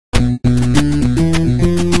What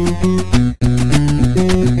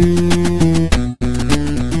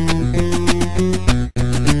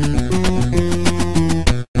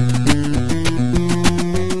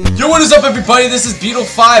is up, everybody? This is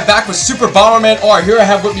Beetle5 back with Super Bomberman R. Here I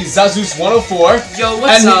have with me Zazus104. Yo,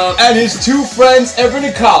 what's up? And his two friends, Evan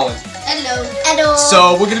and Colin. Hello. Hello.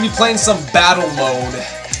 So we're gonna be playing some battle mode,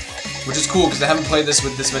 which is cool because I haven't played this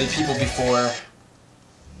with this many people before.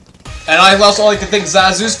 And I also like to thank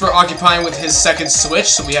Zazus for occupying with his second Switch,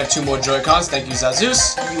 so we have 2 more Joy-Cons. Thank you,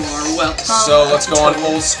 Zazus. You are welcome. So let's go on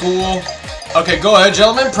old school. Okay, go ahead,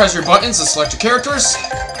 gentlemen. Press your buttons and select your characters.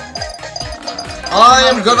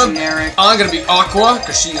 I'm gonna be Aqua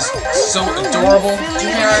because she's so adorable.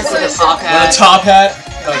 Generic with a top hat. With a top hat.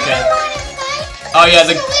 Okay. Oh yeah,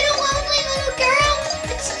 the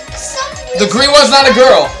green one's not a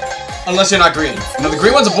girl, unless you're not green. No, the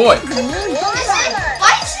green one's a boy.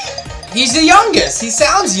 Why is it? He's the youngest. He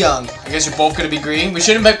sounds young. I guess you're both gonna be green. We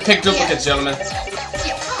shouldn't pick duplicates, gentlemen.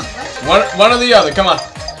 One or the other. Come on.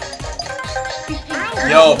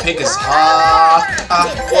 Yo, pink is hot.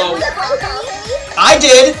 Whoa. I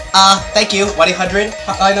did. Thank you. 1-800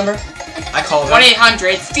 hotline number. I called her.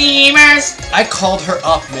 1-800 Steamers. I called her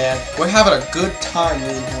up, man. We're having a good time, me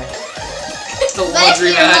and her. The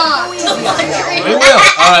laundry mat. We will.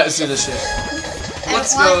 All right, let's do this shit.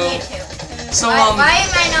 Let's go. So why am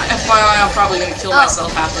I not? FYI, I'm probably gonna kill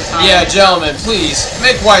myself half the time. Yeah, gentlemen, please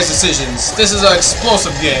make wise decisions. This is an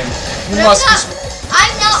explosive game. You must.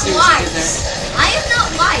 I'm not wise. I am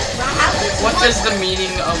not wise. What is the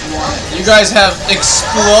meaning of wise? You guys have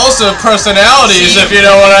explosive personalities, if you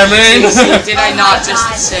know what I mean. Did I not just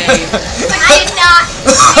say? I am not.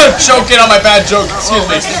 I'm choking on my bad joke. Excuse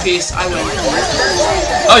me. Rest in peace. I win.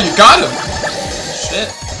 Oh, you got him.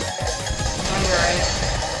 Shit. Alright.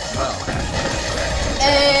 Wow.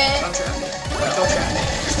 Don't trap me. Don't trap me.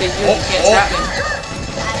 Stay here. You can't trap me.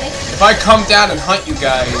 If I come down and hunt you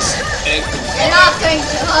guys, You're not going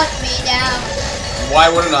to hunt me down. Why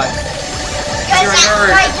wouldn't I? Because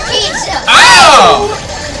I like pizza. Ow!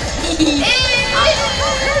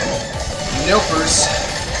 Nopers.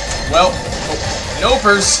 Well,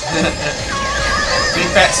 nopers. Big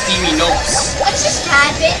fat steamy nopes. What just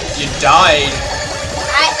happened? You died.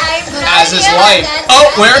 As his life. Oh,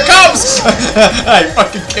 where it comes! I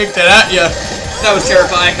fucking kicked it at you. That was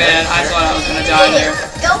terrifying, man. I thought I was gonna die there.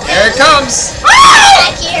 There it comes.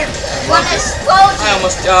 Back here. Wanna explode? I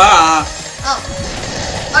almost died. Oh.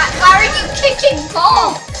 Why are you kicking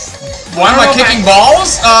balls? Why am I kicking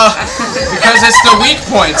balls? Because it's the weak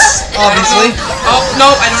points, obviously. Oh,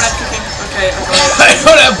 no, I don't have kicking. Okay, I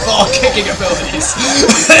don't have ball kicking abilities.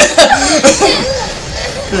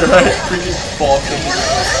 You're right, freaking ball kicking.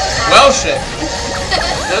 Well, shit.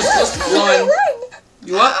 That's just one.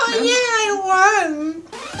 You what? Oh, yeah, I won.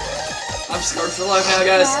 I'm scared for life now,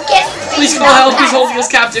 guys. Get Please call help. He's holding us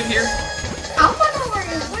captive here.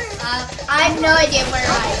 I have no idea where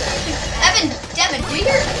I am. Devin, do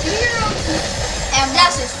your Elmo.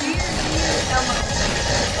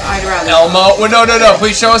 I'd rather. Elmo? Well, no.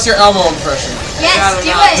 Please show us your Elmo impression. Yes,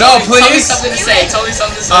 do it. No, please. Tell me something to say. Tell me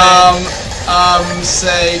something to say.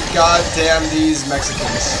 Say, goddamn these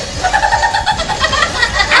Mexicans.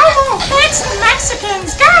 Elmo hates the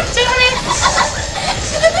Mexicans. God damn it.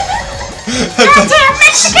 Goddamn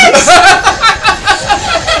Mexicans.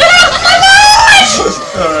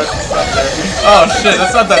 Alright, stop there. Oh shit,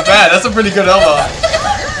 that's not that bad. That's a pretty good Elmo.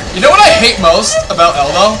 You know what I hate most about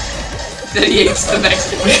Elmo? That he hates the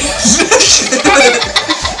Mexicans.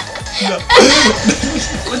 No.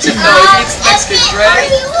 Legit, no, he hates Mexicans, right?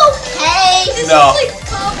 Are you okay? This No. is like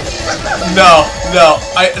comedy.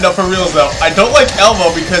 No, for reals though. I don't like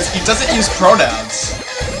Elmo because he doesn't use pronouns.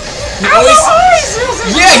 He always,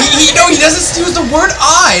 yeah, he doesn't use the word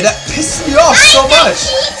I. That pisses me off so much.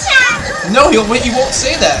 No, he won't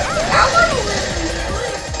say that.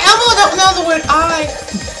 Elmo don't know the word I.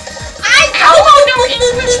 Elmo knows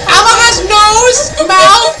English. Elmo has nose,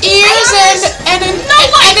 mouth, ears, and an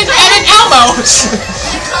Elmo.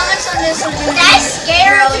 Comments on this one. That's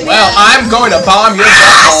scary. Well, I'm going to bomb your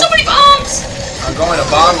butt. So many bombs. I'm going to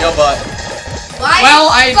bomb your butt. Well,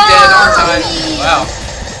 I did, aren't I? Wow.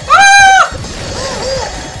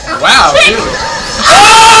 Wow, dude.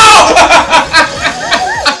 Oh!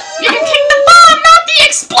 You can kick the bomb, not the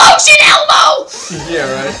explosion, Elmo. Yeah,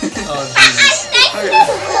 right. Oh, Jesus. Okay.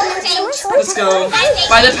 Let's go.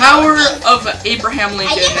 By the power of Abraham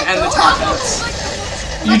Lincoln and the top hats.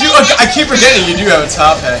 You do. I keep forgetting you do have a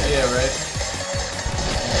top hat. Yeah, right.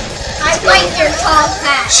 I like your top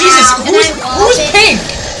hat. Jesus, who's pink?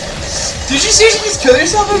 Did you seriously just kill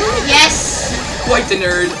yourself over it? Yes. Quite the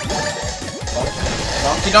nerd.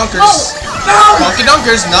 Bonk. Bunky Donkers. Bunky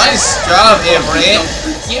Donkers, nice job, Amber.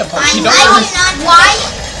 Yeah, Bunky Donkers.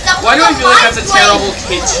 Why do I feel like that's a terrible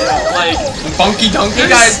kid show? Like, Bunky Donkers?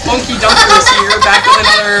 hey guys, Bunky Donkers here, back with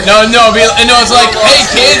another... No, it's like, hey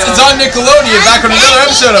kids, it's on Nickelodeon, back with another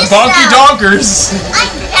episode of Bunky Donkers.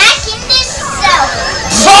 I'm back in this cell.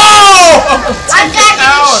 Oh! I'm back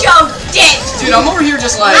in the show, dead. Dude, I'm over here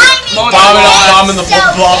just like... Bombing the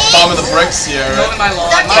bricks here. Mowing my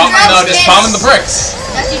lawn. No, just bombing the bricks.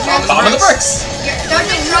 Bombing the bricks. Don't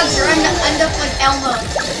do drugs or end up like Elmo.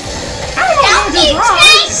 Don't eat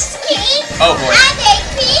snakes, Kate. Oh boy. I take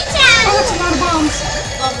pizza. Oh, that's a lot of bombs.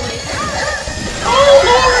 Lovely. Oh,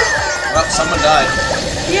 Lord. Well, someone died.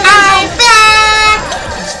 I'm back.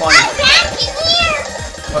 It's funny. I'm back in here.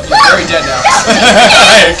 Well, you're very dead now.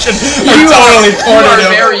 I totally You cornered are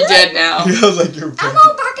him. very dead now. He was like, you're I'm dead.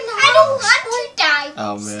 all back in the house. I don't want to die.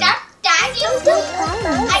 Oh man. Stop dying.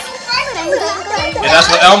 I can find And that's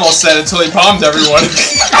what Elmo said until he bombed everyone.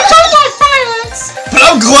 I don't like violence. But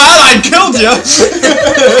I'm glad I killed you.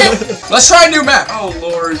 Let's try a new map. Oh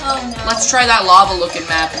Lord. Oh no. Let's try that lava-looking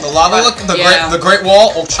map. The lava look, Yeah. the Great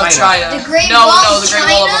Wall of China. The Great no, Wall no, of the Great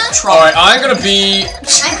Wall China? of Trump. All right, I'm gonna be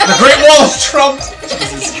the Great Wall of Trump.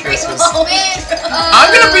 I'm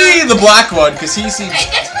gonna be the black one because he seems.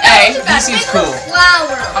 Hey, he seems cool.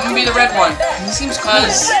 Flower. I'm gonna be the red one. He seems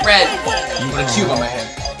red. You put a cube on my head.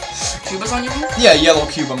 Cuba's on your head? Yeah, yellow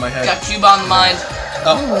cube on my head. Got Cuba on the mind.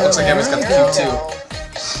 Oh, looks like Emma's got the cube too.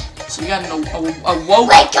 So we got a woke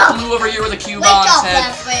Wake up. blue over here with a cube Wake on his up,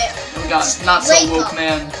 head. Leffit. And we got not so Wake woke up.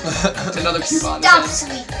 man with another cube on Stop his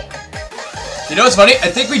head. sleeping. You know what's funny? I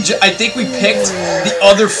think we picked the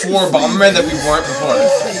other 4 Bombermen that we weren't before.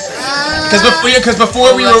 Because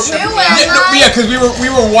before we were because we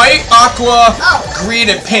were white, aqua, green,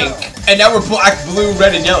 and pink, and now we're black, blue,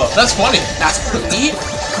 red, and yellow. That's funny. That's pretty neat.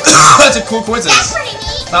 That's a cool coincidence. That's pretty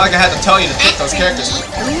neat. Not like I had to tell you to pick those characters.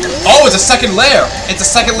 Oh, it's a second layer. It's a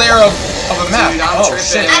second layer of a map. Dude, I'm Oh tripping.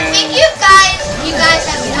 shit. I think you guys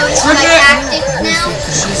have noticed my tactics now.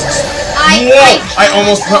 Whoa! I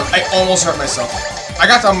almost hurt myself. I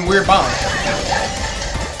got some weird bomb.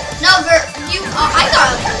 No, I got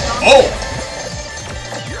it. Oh!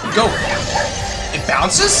 Go. It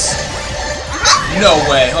bounces? No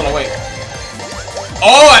way. Hold on, wait.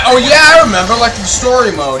 Oh yeah, I remember, like the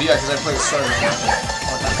story mode. Yeah, because I played the story mode.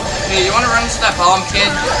 Hey, you wanna run into that bomb, kid?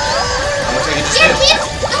 Looks like he just Kids, did.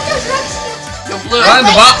 don't do drugs, Yo, Blue.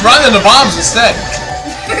 Run into bombs instead.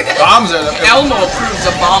 Bombs are the Elmo approves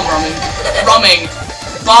of bomb rumming.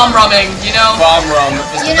 Bomb rumming, you know? bomb rum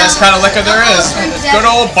is the best kind of liquor there is. It's good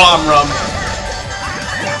old bomb rum.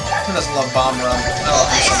 Who doesn't love bomb rum? Oh,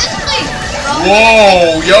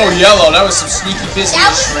 whoa, yo, yellow. That was some sneaky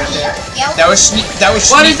business right there. That was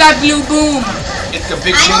What is that blue boom? It's a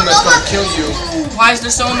big boom that's gonna kill you. Why is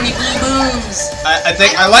there so many blue booms? I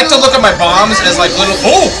think I like to look at my bombs as like little.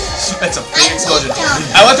 Oh, that's a big explosion.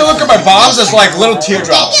 I like to look at my bombs as like little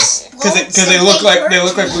teardrops because they look like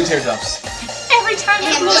blue teardrops. Every time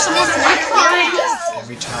I blow someone up, I cry.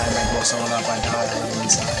 Every time I blow someone up, I die a little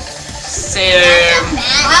inside. Same.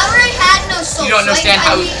 I already had no soul. You don't understand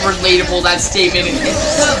how relatable that statement is.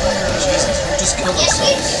 Jesus, who just killed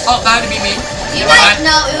themselves? Oh, that would be me. You guys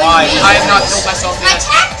know it was Why? me. I have not killed myself My yet.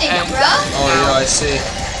 tactic, And- bro. Oh yeah, I see.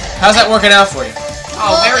 How's that working out for you?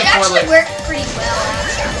 Oh, very it actually poorly. worked pretty well,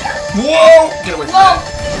 actually. Whoa! Get away from Whoa.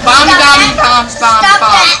 that. Bomb, Stop bomb, that. bombs, bombs, Stop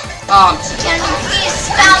bombs. Bombs. Can you please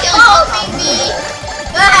stop bombing me?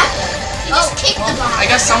 Ah, you just kicked the bomb. I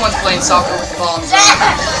guess someone's playing soccer with bombs.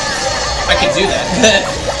 I can do that.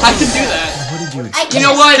 I can do that. I You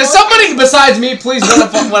know what? Can somebody besides me please win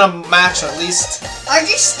a match at least? Or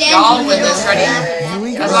just stand Y'all in the win middle this, of ready?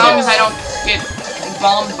 that. As long as I don't get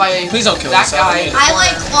bombed by Please don't kill that yourself. guy. I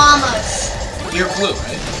like llamas. You're blue,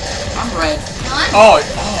 right? I'm red. No, I'm- Oh,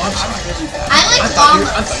 I'm sorry. I'm really bad. I like I thought you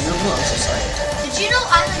llamas. were blue. I'm so sorry. Did you know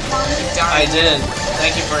I like llamas? I didn't.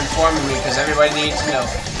 Thank you for informing me because everybody needs to know.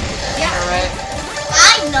 Alright.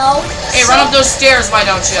 I know. Hey, run up those stairs, why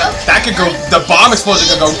don't you? That could go. The bomb explosion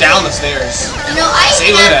could go down the stairs. You know, I See,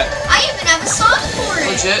 even look at have, I even have a song for it.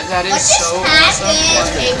 Legit, that is What just so happened?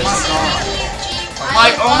 awesome. A, B, Oh C, my D, E, F, G.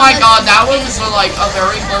 Like, oh my god, that was like a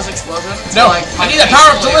very close explosion. To, No, like, I my need that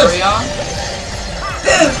power up to facial live. area.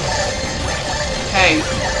 Hey,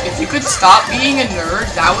 if you could stop being a nerd,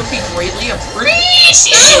 that would be greatly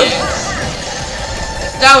appreciated.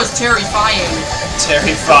 That was terrifying.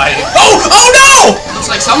 Terrifying. Oh! Oh no! Looks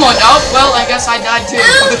like someone. Oh, well, I guess I died too.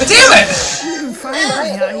 Damn it!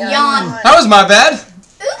 Yawn. That was my bad.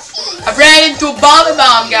 Oofy. I ran into a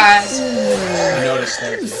bomb, guys. I noticed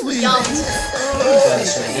that. Yawn.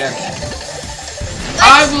 Yeah.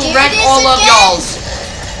 I will wreck all of y'all's.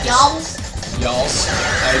 Y'alls. Y'alls.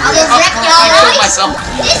 I'll just wreck I y'all. killed myself.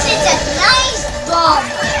 This is a nice bomb.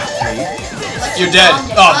 You're dead.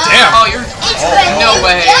 Oh, damn. Oh, you're. It's Oh, ready no to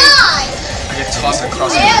way. die. I get tossed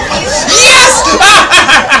across the Yes!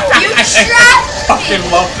 You trapped me. Fucking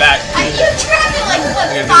love that. You trapped me like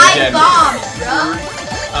what, I'm gonna do it again. 5 bombs, bro.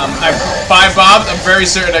 I have 5 bombs. I'm very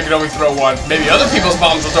certain I can only throw 1. Maybe other people's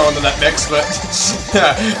bombs will throw into that mix, but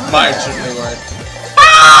mine certainly weren't.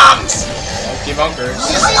 Bombs! Bonky Bunkers.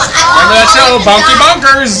 This is Remember that show, Bonky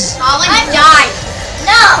Bunkers? Colin died.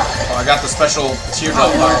 No. Oh, I got the special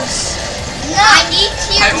teardrop bombs. No. I need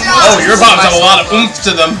teardrops. Oh, your bombs have a lot of oomph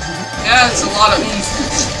to them. Yeah, it's a lot of oomph.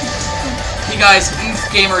 Hey guys, oomph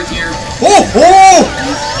gamer here. Oh, oh!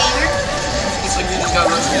 Gamer. Looks like we just got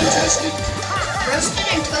roasted and toasted. Roasted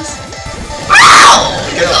and toasted. Ow!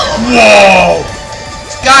 Whoa!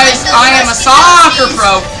 Guys, I am a soccer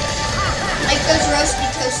pro. Like those roasty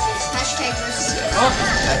toasties. Hashtag roasty toasty. Oh,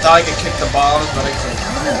 I thought I could kick the bombs, but I couldn't.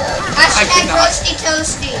 Hashtag not. roasty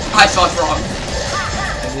toasty. I thought wrong.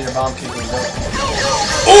 I need a bomb kicker.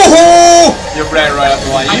 Ooh! You ran right up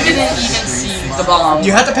the line. I didn't even see the bomb.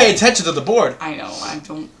 You have to pay attention to the board. I know, I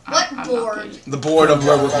don't. What I'm board? Not good. The board of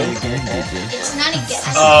where we're being. It's not a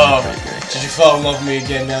guess. Oh, did you fall in love with me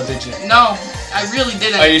again now, did you? No, I really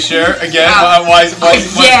didn't. Are you sure? Again? Yeah. Why is he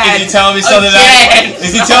telling me something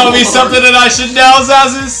is he telling me something that I should know,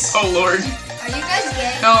 Zazes? Oh lord. Are you guys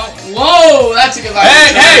gay? No. Whoa, that's a good line.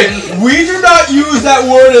 Hey, we do not use that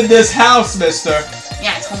word in this house, mister.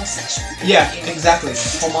 Yeah, it's homosexual. Yeah, exactly.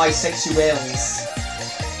 Homosexuals.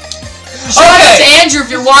 Shout out to Andrew if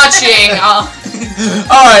you're watching.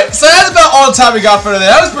 Alright, so that's about all the time we got for today.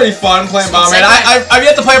 That was pretty fun playing Bomberman. I've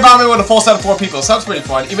yet to play Bomberman with a full set of 4 people, so that's pretty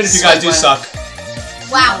fun, even if you guys do suck.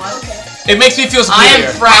 Wow, okay. It makes me feel I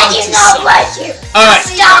superior. am proud I to do not suck. like you. Alright.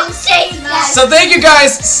 Stop saying that. So thank you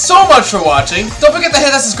guys so much for watching. Don't forget to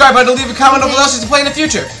hit that subscribe button to leave a comment of what else you to play in the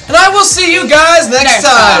future. And I will see you guys next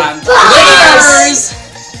time. Bye.